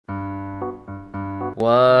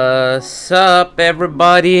What's up,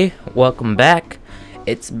 everybody? Welcome back.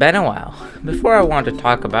 It's been a while. Before I want to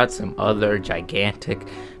talk about some other gigantic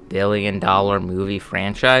billion-dollar movie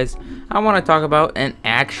franchise, I want to talk about an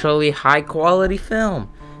actually high-quality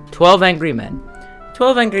film, 12 Angry Men.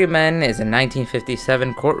 12 Angry Men is a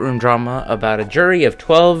 1957 courtroom drama about a jury of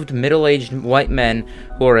 12 middle-aged white men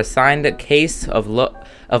who are assigned a case of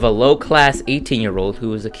a low-class 18-year-old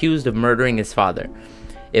who is accused of murdering his father.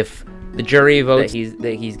 If the jury votes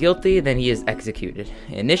that he's guilty, then he is executed.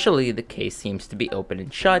 Initially, the case seems to be open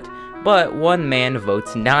and shut, but one man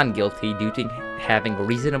votes non-guilty due to having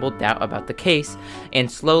reasonable doubt about the case,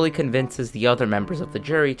 and slowly convinces the other members of the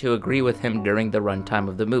jury to agree with him during the runtime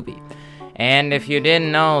of the movie. And if you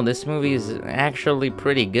didn't know, this movie is actually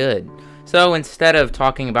pretty good. So instead of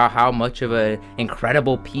talking about how much of an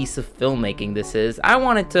incredible piece of filmmaking this is, I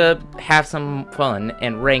wanted to have some fun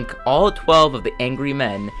and rank all 12 of the angry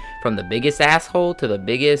men from the biggest asshole to the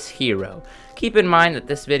biggest hero. Keep in mind that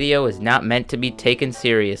this video is not meant to be taken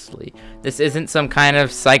seriously. This isn't some kind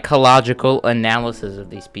of psychological analysis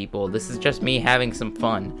of these people. This is just me having some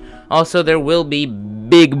fun. Also, there will be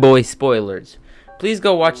big boy spoilers. Please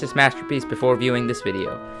go watch this masterpiece before viewing this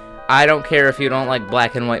video. I don't care if you don't like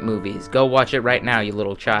black and white movies. Go watch it right now, you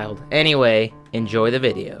little child. Anyway, enjoy the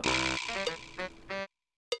video.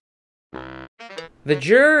 The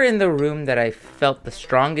juror in the room that I felt the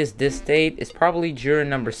strongest diss date is probably juror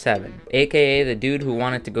number 7, aka the dude who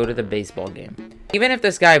wanted to go to the baseball game. Even if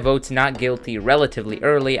this guy votes not guilty relatively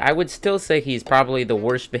early, I would still say he's probably the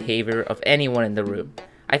worst behavior of anyone in the room.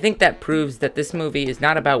 I think that proves that this movie is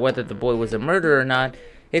not about whether the boy was a murderer or not.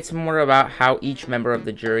 It's more about how each member of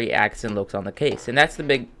the jury acts and looks on the case, and that's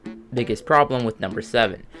the biggest problem with number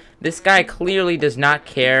 7. This guy clearly does not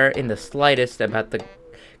care in the slightest about the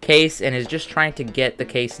case and is just trying to get the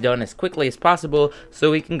case done as quickly as possible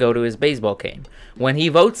so he can go to his baseball game. When he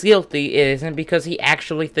votes guilty, it isn't because he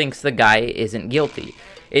actually thinks the guy isn't guilty.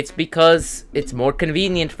 It's because it's more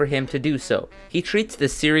convenient for him to do so. He treats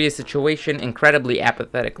this serious situation incredibly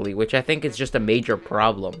apathetically, which I think is just a major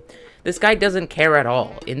problem. This guy doesn't care at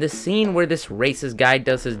all. In the scene where this racist guy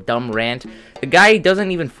does his dumb rant, the guy doesn't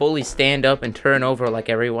even fully stand up and turn over like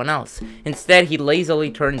everyone else. Instead, he lazily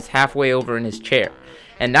turns halfway over in his chair.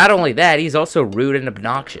 And not only that, he's also rude and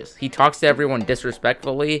obnoxious. He talks to everyone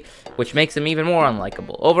disrespectfully, which makes him even more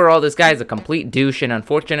unlikable. Overall, this guy is a complete douche, and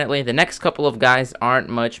unfortunately, the next couple of guys aren't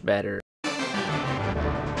much better.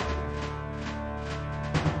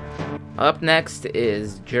 Up next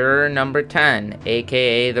is juror number 10,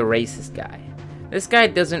 aka the racist guy. This guy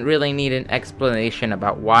doesn't really need an explanation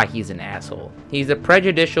about why he's an asshole. He's a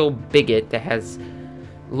prejudicial bigot that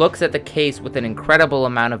looks at the case with an incredible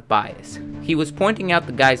amount of bias. He was pointing out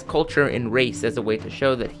the guy's culture and race as a way to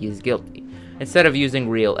show that he is guilty, instead of using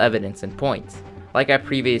real evidence and points. Like I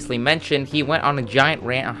previously mentioned, he went on a giant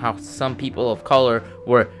rant on how some people of color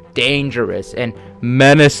were dangerous and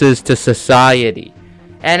menaces to society.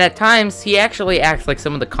 And at times, he actually acts like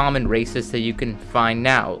some of the common racists that you can find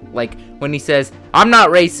now. Like when he says, "I'm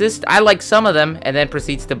not racist, I like some of them," and then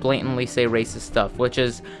proceeds to blatantly say racist stuff, which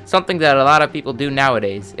is something that a lot of people do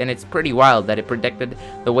nowadays, and it's pretty wild that it predicted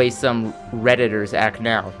the way some Redditors act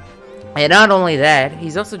now. And not only that,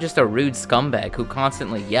 he's also just a rude scumbag who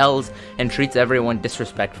constantly yells and treats everyone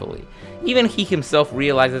disrespectfully. Even he himself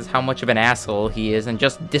realizes how much of an asshole he is and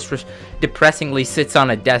just depressingly sits on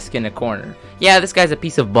a desk in a corner. Yeah, this guy's a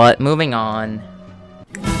piece of butt. Moving on.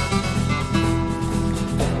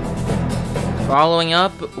 Following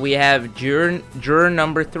up, we have juror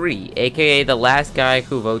number 3, aka the last guy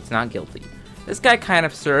who votes not guilty. This guy kind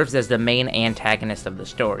of serves as the main antagonist of the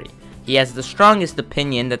story. He has the strongest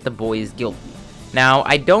opinion that the boy is guilty. Now,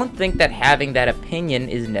 I don't think that having that opinion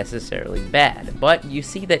is necessarily bad, but you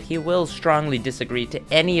see that he will strongly disagree to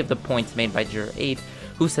any of the points made by Juror 8,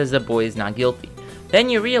 who says the boy is not guilty. Then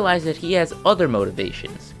you realize that he has other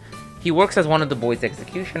motivations. He works as one of the boy's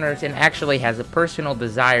executioners and actually has a personal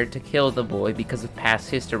desire to kill the boy because of past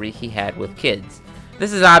history he had with kids.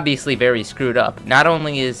 This is obviously very screwed up. Not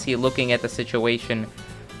only is he looking at the situation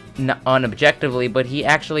unobjectively, but he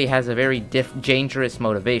actually has a very dangerous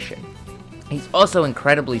motivation. He's also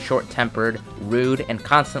incredibly short-tempered, rude, and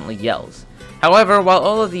constantly yells. However, while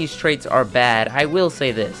all of these traits are bad, I will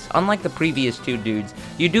say this. Unlike the previous two dudes,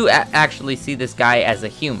 you do actually see this guy as a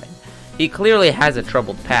human. He clearly has a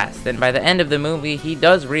troubled past, and by the end of the movie, he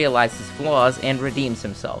does realize his flaws and redeems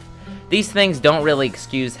himself. These things don't really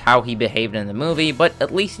excuse how he behaved in the movie, but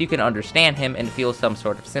at least you can understand him and feel some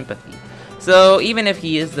sort of sympathy. So even if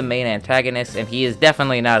he is the main antagonist, and he is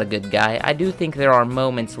definitely not a good guy, I do think there are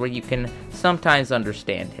moments where you can sometimes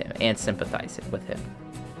understand him and sympathize with him.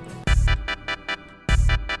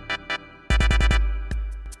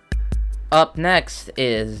 Up next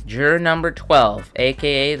is juror number 12,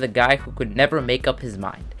 aka the guy who could never make up his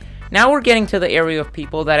mind. Now we're getting to the area of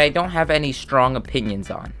people that I don't have any strong opinions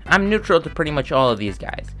on. I'm neutral to pretty much all of these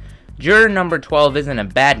guys. Juror number 12 isn't a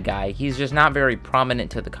bad guy, he's just not very prominent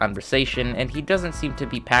to the conversation, and he doesn't seem to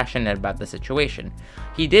be passionate about the situation.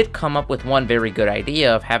 He did come up with one very good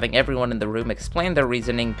idea of having everyone in the room explain their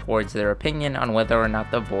reasoning towards their opinion on whether or not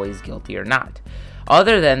the boy is guilty or not.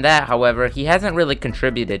 Other than that, however, he hasn't really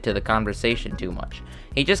contributed to the conversation too much.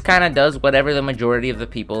 He just kinda does whatever the majority of the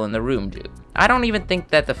people in the room do. I don't even think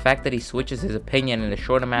that the fact that he switches his opinion in a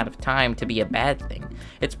short amount of time to be a bad thing.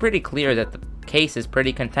 It's pretty clear that the case is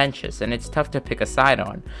pretty contentious and it's tough to pick a side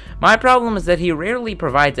on. My problem is that he rarely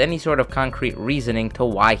provides any sort of concrete reasoning to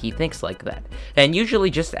why he thinks like that, and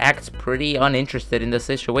usually just acts pretty uninterested in the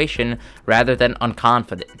situation rather than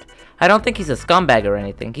unconfident. I don't think he's a scumbag or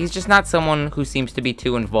anything, he's just not someone who seems to be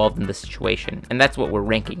too involved in the situation, and that's what we're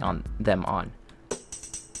ranking them on.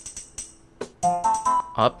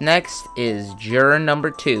 Up next is juror number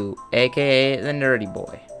 2, aka the nerdy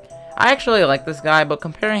boy. I actually like this guy, but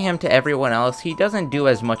comparing him to everyone else, he doesn't do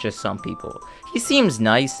as much as some people. He seems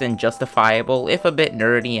nice and justifiable, if a bit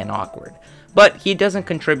nerdy and awkward, but he doesn't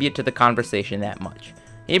contribute to the conversation that much.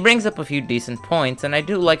 He brings up a few decent points, and I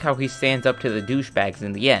do like how he stands up to the douchebags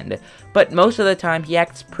in the end, but most of the time he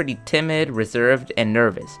acts pretty timid, reserved, and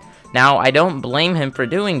nervous. Now, I don't blame him for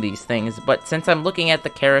doing these things, but since I'm looking at the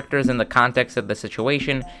characters and the context of the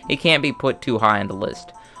situation, he can't be put too high on the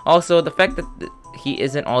list. Also, the fact that he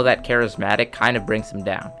isn't all that charismatic kind of brings him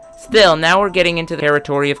down. Still, now we're getting into the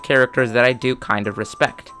territory of characters that I do kind of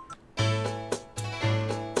respect.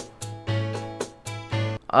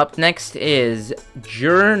 Up next is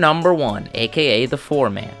juror number 1, aka the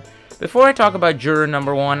foreman. Before I talk about juror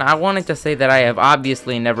number 1, I wanted to say that I have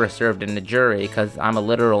obviously never served in a jury because I'm a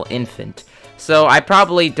literal infant, so I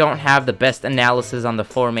probably don't have the best analysis on the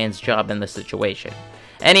foreman's job in the situation.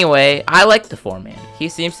 Anyway, I like the foreman. He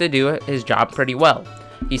seems to do his job pretty well.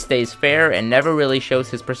 He stays fair and never really shows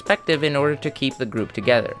his perspective in order to keep the group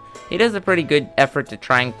together. He does a pretty good effort to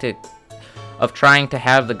trying to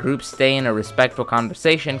have the group stay in a respectful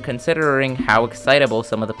conversation, considering how excitable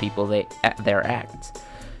some of the people there acts.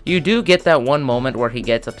 You do get that one moment where he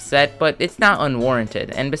gets upset, but it's not unwarranted,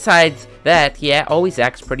 and besides that, he always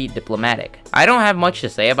acts pretty diplomatic. I don't have much to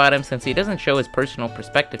say about him since he doesn't show his personal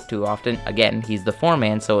perspective too often. Again, he's the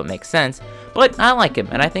foreman, so it makes sense, but I like him,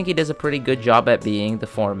 and I think he does a pretty good job at being the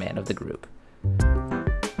foreman of the group.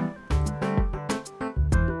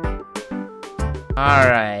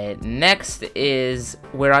 Alright, next is,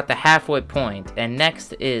 we're at the halfway point, and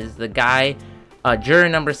next is the guy, juror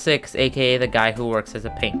number 6, aka the guy who works as a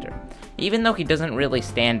painter. Even though he doesn't really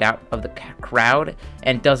stand out of the crowd,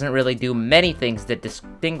 and doesn't really do many things that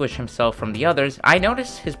distinguish himself from the others, I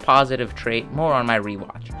noticed his positive trait more on my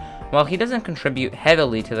rewatch. While he doesn't contribute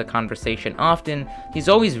heavily to the conversation often, he's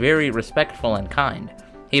always very respectful and kind.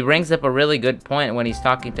 He brings up a really good point when he's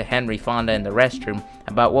talking to Henry Fonda in the restroom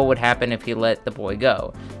about what would happen if he let the boy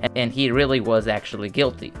go, and he really was actually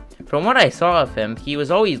guilty. From what I saw of him, he was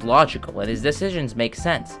always logical and his decisions make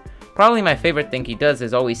sense. Probably my favorite thing he does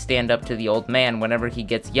is always stand up to the old man whenever he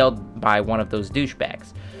gets yelled by one of those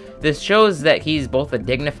douchebags. This shows that he's both a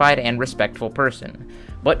dignified and respectful person,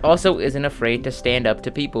 but also isn't afraid to stand up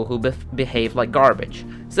to people who behave like garbage.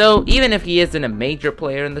 So even if he isn't a major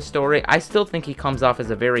player in the story, I still think he comes off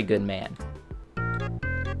as a very good man.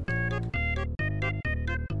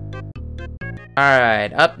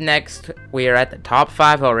 Alright, up next, we are at the top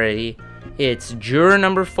 5 already. It's juror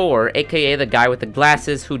number 4, aka the guy with the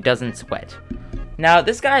glasses who doesn't sweat. Now,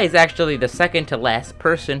 this guy is actually the second to last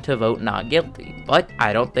person to vote not guilty, but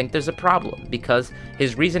I don't think there's a problem, because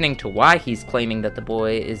his reasoning to why he's claiming that the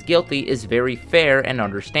boy is guilty is very fair and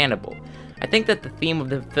understandable. I think that the theme of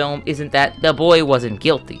the film isn't that the boy wasn't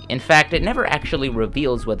guilty. In fact, it never actually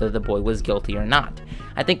reveals whether the boy was guilty or not.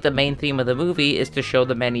 I think the main theme of the movie is to show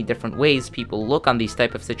the many different ways people look on these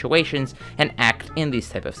type of situations and act in these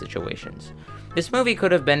type of situations. This movie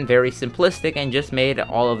could have been very simplistic and just made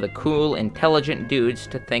all of the cool, intelligent dudes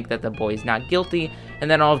to think that the boy is not guilty, and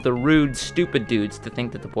then all of the rude, stupid dudes to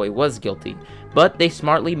think that the boy was guilty. But they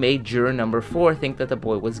smartly made juror number 4 think that the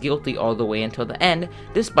boy was guilty all the way until the end,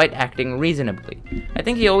 despite acting reasonably. I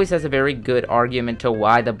think he always has a very good argument to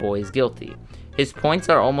why the boy is guilty. His points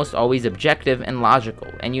are almost always objective and logical,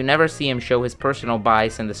 and you never see him show his personal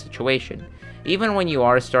bias in the situation. Even when you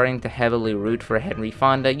are starting to heavily root for Henry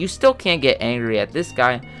Fonda, you still can't get angry at this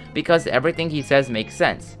guy because everything he says makes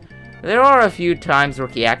sense. There are a few times where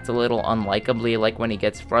he acts a little unlikably, like when he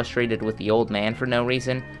gets frustrated with the old man for no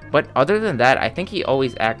reason, but other than that, I think he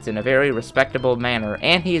always acts in a very respectable manner,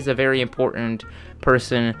 and he is a very important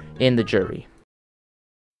person in the jury.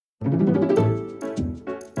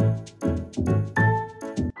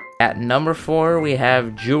 At number 4, we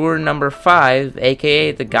have Juror number 5,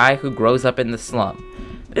 aka the guy who grows up in the slum.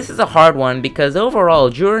 This is a hard one because overall,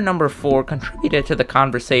 Juror number 4 contributed to the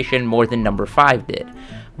conversation more than number 5 did.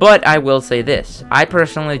 But I will say this, I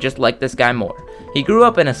personally just like this guy more. He grew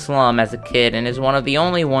up in a slum as a kid and is one of the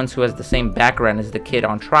only ones who has the same background as the kid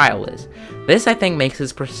on trial is. This I think makes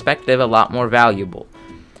his perspective a lot more valuable.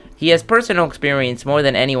 He has personal experience more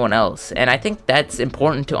than anyone else, and I think that's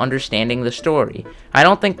important to understanding the story. I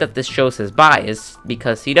don't think that this shows his bias,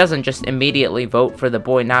 because he doesn't just immediately vote for the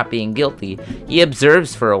boy not being guilty, he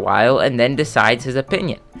observes for a while and then decides his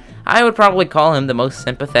opinion. I would probably call him the most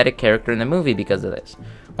sympathetic character in the movie because of this.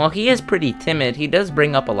 While he is pretty timid, he does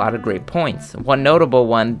bring up a lot of great points, one notable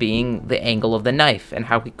one being the angle of the knife, and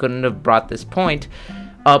how he couldn't have brought this point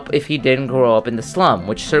up if he didn't grow up in the slum,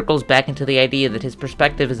 which circles back into the idea that his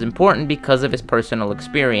perspective is important because of his personal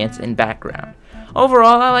experience and background.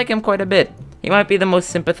 Overall, I like him quite a bit. He might be the most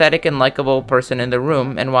sympathetic and likable person in the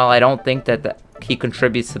room, and while I don't think that he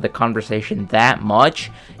contributes to the conversation that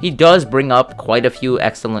much, he does bring up quite a few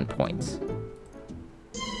excellent points.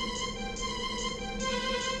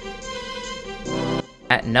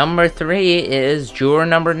 At number 3 is Juror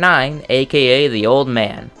number 9, aka the Old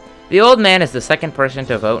Man. The Old Man is the second person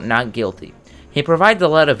to vote not guilty. He provides a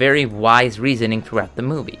lot of very wise reasoning throughout the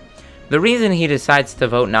movie. The reason he decides to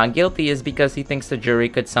vote not guilty is because he thinks the jury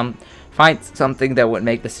could find something that would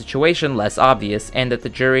make the situation less obvious, and that the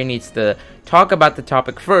jury needs to talk about the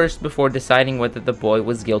topic first before deciding whether the boy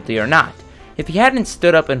was guilty or not. If he hadn't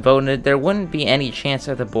stood up and voted, there wouldn't be any chance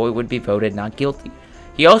that the boy would be voted not guilty.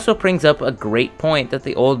 He also brings up a great point that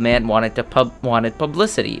the old man wanted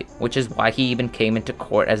publicity, which is why he even came into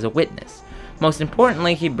court as a witness. Most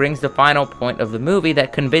importantly, he brings the final point of the movie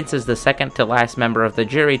that convinces the second to last member of the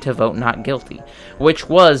jury to vote not guilty, which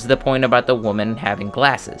was the point about the woman having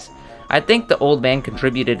glasses. I think the old man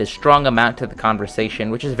contributed a strong amount to the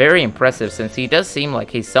conversation, which is very impressive since he does seem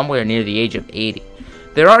like he's somewhere near the age of 80.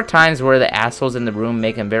 There are times where the assholes in the room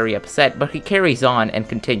make him very upset, but he carries on and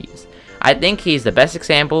continues. I think he's the best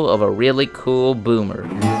example of a really cool boomer.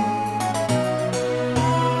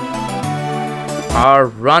 Our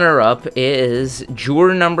runner-up is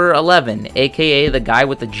Juror number 11, aka the guy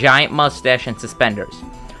with the giant mustache and suspenders.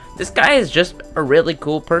 This guy is just a really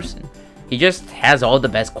cool person. He just has all the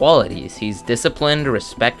best qualities. He's disciplined,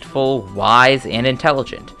 respectful, wise, and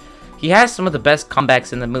intelligent. He has some of the best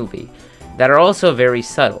comebacks in the movie that are also very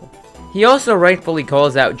subtle. He also rightfully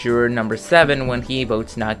calls out Juror number 7 when he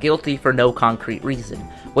votes not guilty for no concrete reason,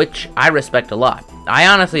 which I respect a lot. I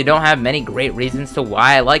honestly don't have many great reasons to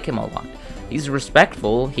why I like him a lot. He's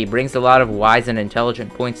respectful, he brings a lot of wise and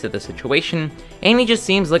intelligent points to the situation, and he just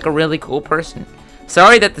seems like a really cool person.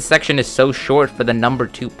 Sorry that the section is so short for the number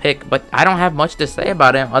 2 pick, but I don't have much to say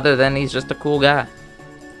about him other than he's just a cool guy.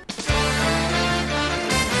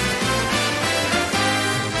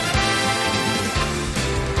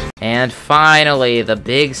 And finally, the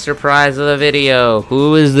big surprise of the video.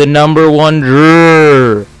 Who is the number 1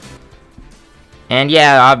 juror? And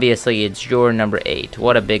yeah, obviously it's juror number 8.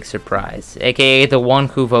 What a big surprise. AKA the one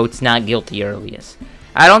who votes not guilty earliest.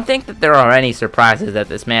 I don't think that there are any surprises that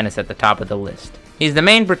this man is at the top of the list. He's the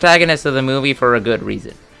main protagonist of the movie for a good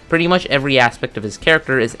reason. Pretty much every aspect of his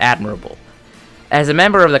character is admirable. As a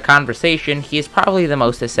member of the conversation, he is probably the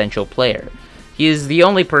most essential player. He is the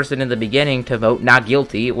only person in the beginning to vote not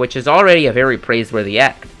guilty, which is already a very praiseworthy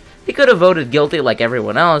act. He could have voted guilty like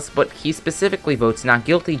everyone else, but he specifically votes not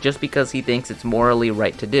guilty just because he thinks it's morally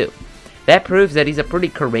right to do. That proves that he's a pretty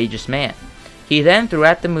courageous man. He then,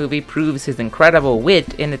 throughout the movie, proves his incredible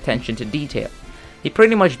wit and attention to detail. He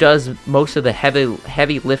pretty much does most of the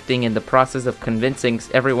heavy lifting in the process of convincing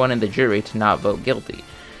everyone in the jury to not vote guilty.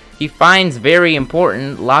 He finds very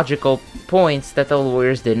important, logical points that the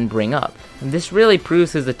lawyers didn't bring up. And this really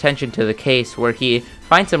proves his attention to the case, where he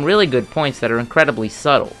finds some really good points that are incredibly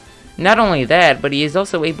subtle. Not only that, but he is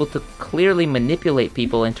also able to clearly manipulate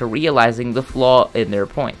people into realizing the flaw in their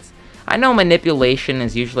points. I know manipulation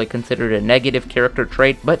is usually considered a negative character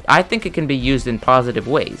trait, but I think it can be used in positive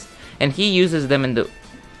ways, and he uses them in the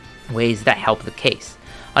ways that help the case.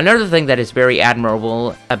 Another thing that is very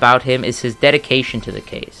admirable about him is his dedication to the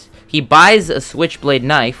case. He buys a switchblade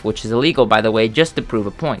knife, which is illegal by the way, just to prove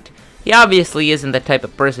a point. He obviously isn't the type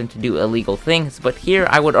of person to do illegal things, but here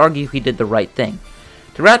I would argue he did the right thing.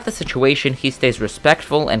 Throughout the situation, he stays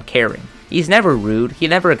respectful and caring. He's never rude, he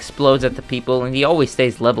never explodes at the people, and he always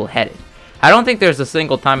stays level-headed. I don't think there's a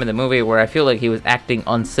single time in the movie where I feel like he was acting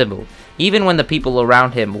uncivil, even when the people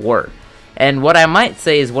around him were. And what I might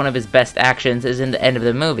say is one of his best actions is in the end of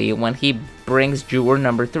the movie when he brings Juror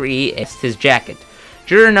number 3 his jacket.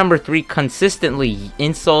 Juror number 3 consistently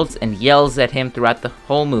insults and yells at him throughout the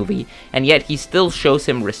whole movie, and yet he still shows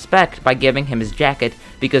him respect by giving him his jacket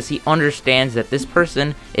because he understands that this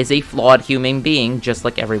person is a flawed human being just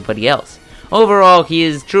like everybody else. Overall, he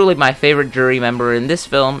is truly my favorite jury member in this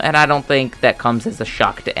film, and I don't think that comes as a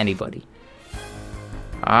shock to anybody.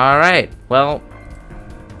 Alright, well,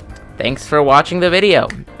 thanks for watching the video.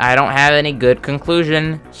 I don't have any good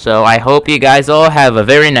conclusion, so I hope you guys all have a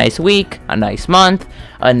very nice week, a nice month,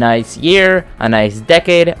 a nice year, a nice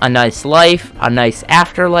decade, a nice life, a nice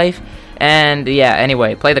afterlife, and yeah,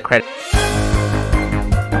 anyway, play the credits.